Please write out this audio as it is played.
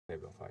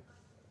Member 5.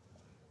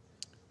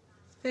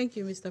 Thank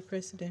you, Mr.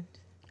 President.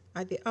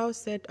 At the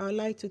outset, I would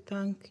like to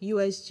thank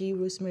USG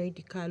Rosemary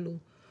DiCarlo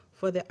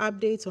for the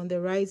updates on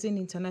the rising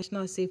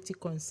international safety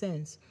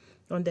concerns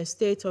on the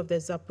state of the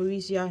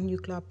Zaporizhzhia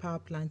nuclear power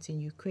plant in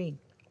Ukraine.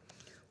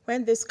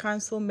 When this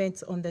council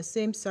met on the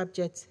same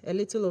subject a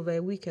little over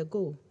a week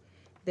ago,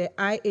 the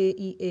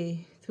IAEA,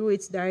 through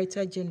its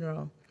Director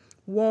General,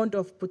 warned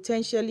of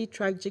potentially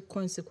tragic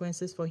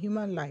consequences for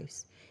human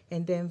lives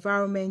and the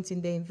environment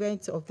in the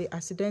event of the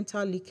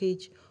accidental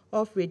leakage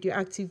of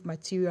radioactive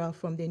material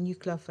from the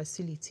nuclear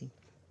facility.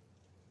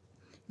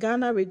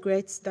 Ghana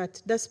regrets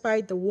that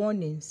despite the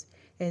warnings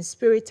and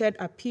spirited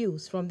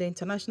appeals from the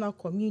international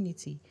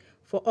community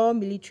for all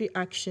military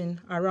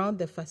action around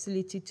the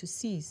facility to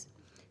cease,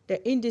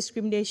 the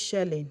indiscriminate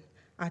shelling,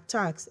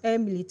 attacks,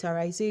 and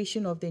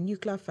militarization of the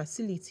nuclear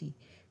facility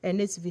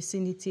and its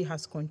vicinity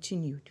has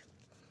continued.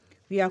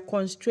 We are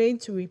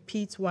constrained to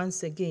repeat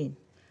once again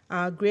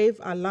our grave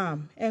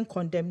alarm and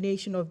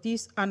condemnation of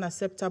these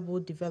unacceptable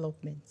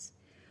developments.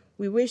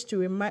 We wish to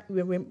remind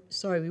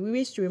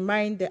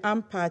the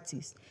armed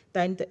parties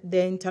that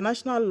the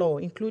international law,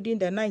 including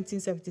the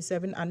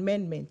 1977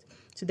 amendment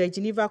to the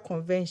Geneva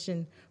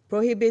Convention,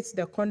 prohibits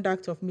the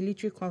conduct of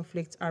military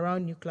conflicts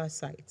around nuclear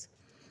sites.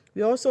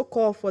 We also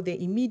call for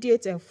the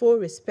immediate and full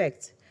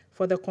respect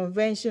for the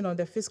Convention on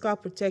the Physical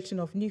Protection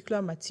of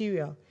Nuclear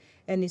Material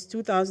and its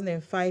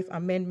 2005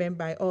 amendment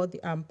by all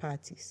the armed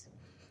parties.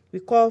 We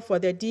call for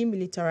the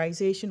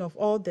demilitarization of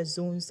all the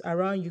zones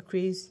around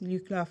Ukraine's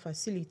nuclear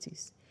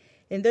facilities.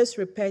 In this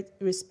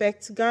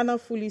respect, Ghana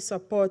fully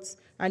supports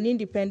an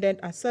independent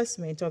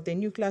assessment of the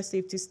nuclear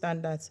safety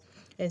standards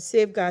and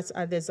safeguards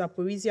at the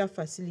Zaporizhzhia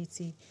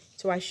facility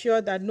to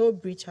assure that no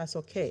breach has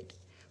occurred.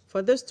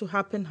 For this to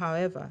happen,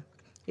 however,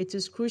 it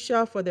is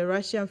crucial for the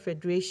Russian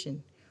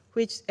Federation,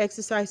 which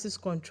exercises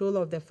control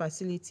of the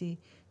facility,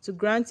 to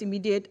grant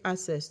immediate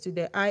access to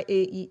the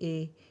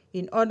IAEA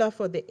in order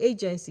for the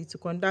agency to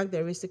conduct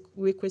the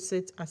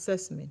requisite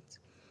assessment.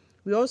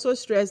 We also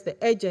stress the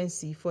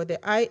urgency for the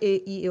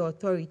IAEA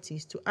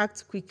authorities to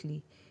act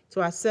quickly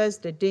to assess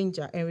the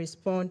danger and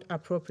respond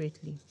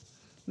appropriately.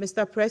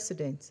 Mr.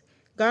 President,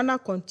 Ghana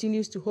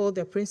continues to hold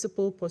the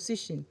principled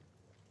position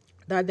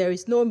that there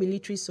is no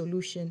military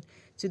solution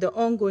to the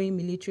ongoing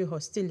military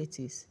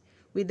hostilities.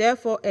 We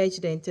therefore urge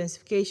the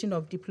intensification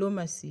of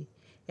diplomacy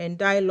and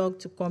dialogue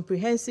to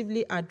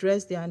comprehensively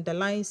address the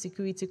underlying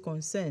security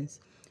concerns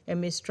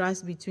and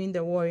mistrust between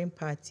the warring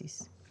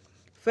parties.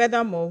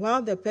 Furthermore,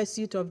 while the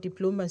pursuit of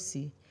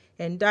diplomacy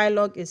and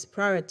dialogue is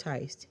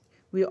prioritized,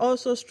 we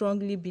also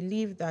strongly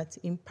believe that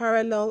in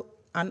parallel,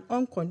 an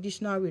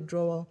unconditional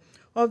withdrawal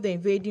of the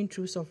invading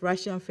troops of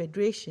Russian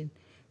Federation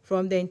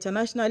from the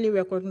internationally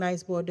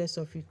recognized borders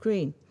of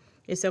Ukraine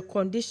is a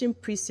condition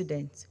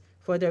precedent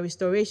for the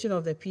restoration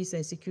of the peace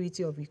and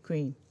security of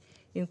Ukraine.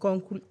 In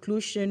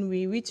conclusion,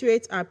 we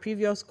reiterate our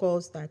previous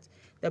calls that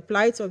the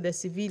plight of the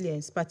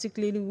civilians,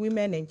 particularly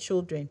women and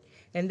children,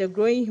 and the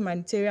growing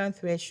humanitarian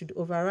threat should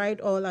override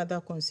all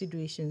other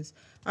considerations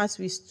as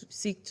we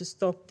seek to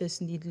stop this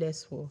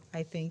needless war.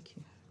 I thank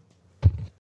you.